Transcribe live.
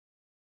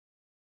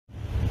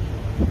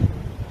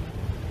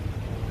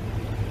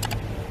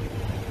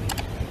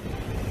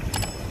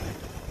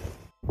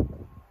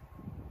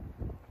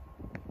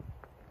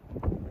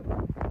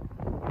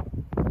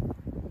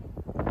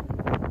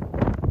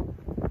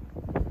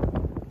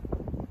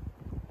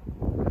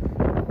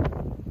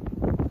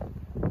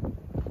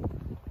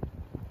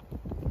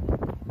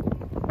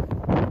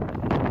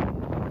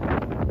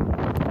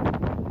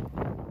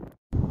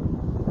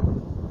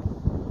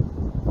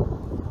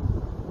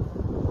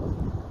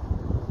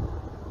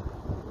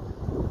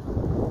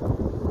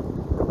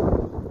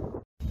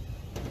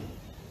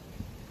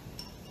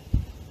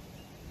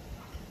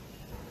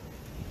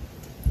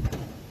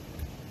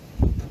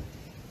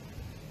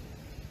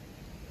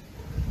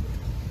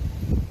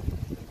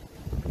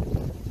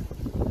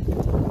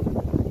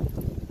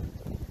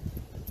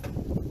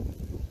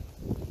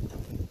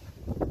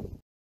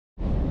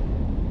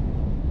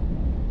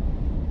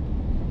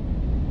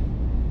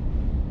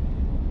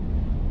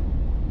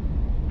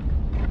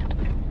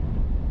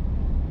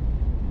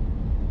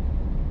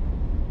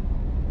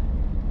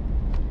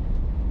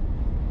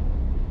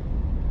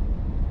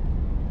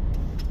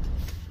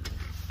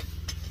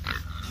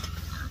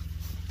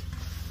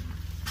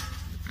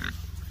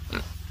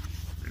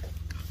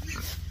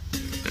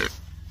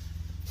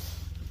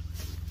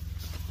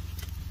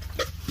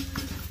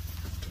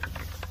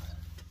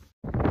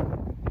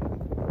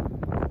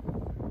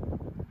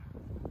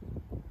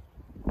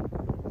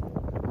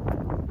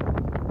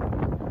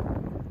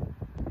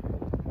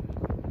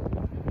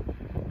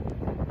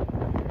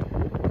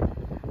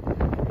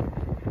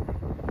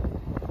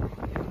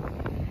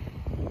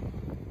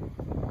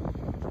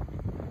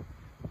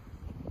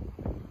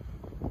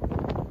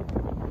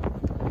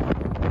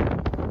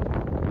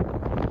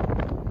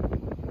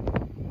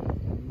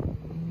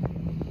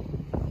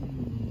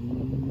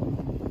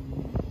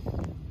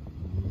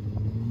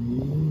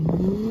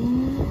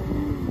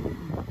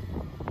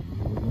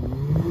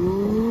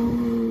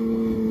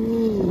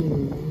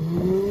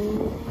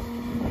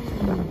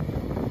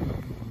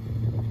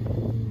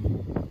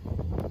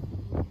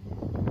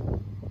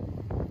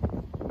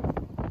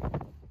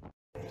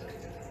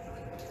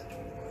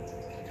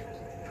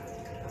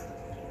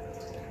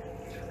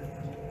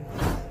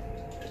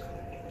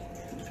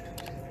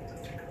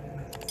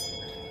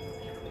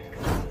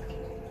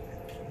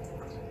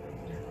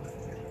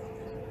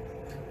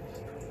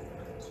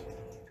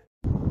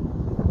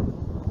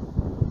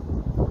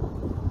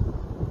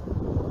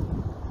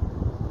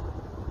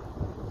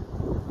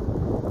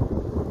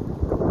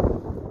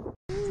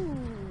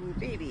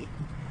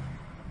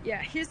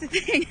Yeah, here's the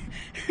thing.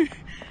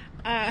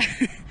 uh,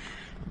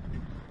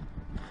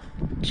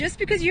 just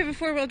because you have a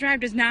four-wheel drive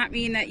does not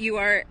mean that you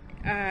are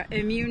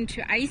immune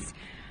to ice.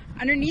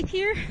 Underneath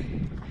here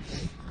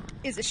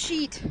is a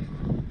sheet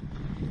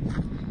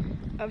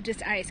of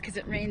just ice because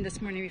it rained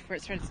this morning before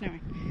it started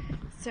snowing.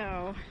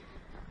 So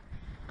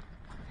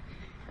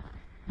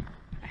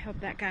I hope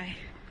that guy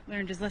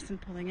learned his lesson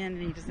pulling in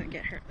and he doesn't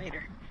get hurt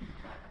later.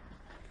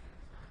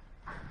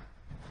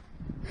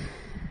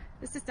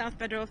 This is South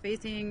Federal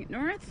facing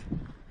north,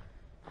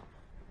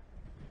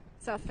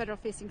 South Federal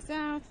facing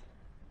south.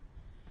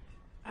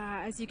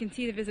 As you can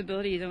see, the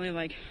visibility is only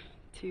like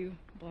 2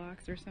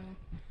 blocks or so.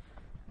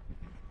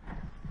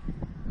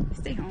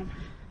 Stay home.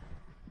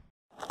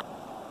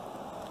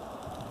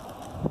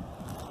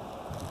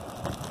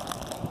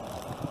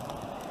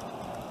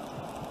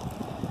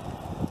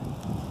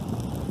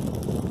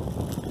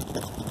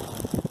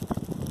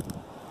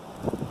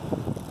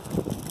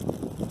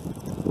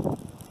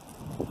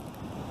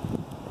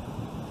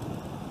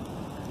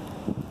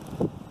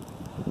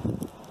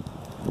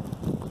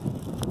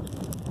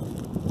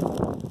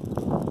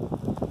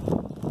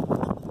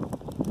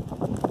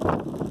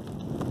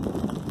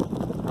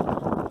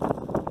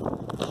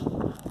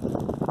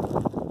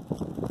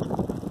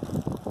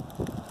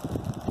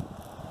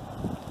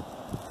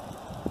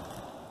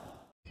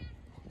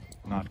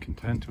 Not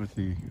content with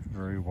the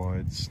very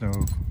wide snow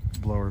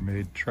blower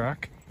made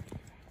track,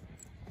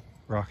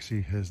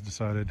 Roxy has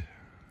decided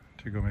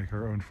to go make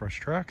her own fresh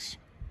tracks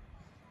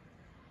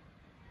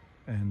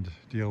and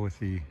deal with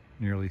the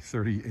nearly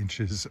 30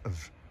 inches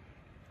of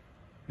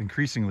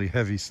increasingly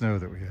heavy snow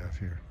that we have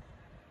here.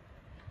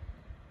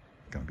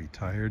 Gonna be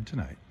tired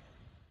tonight.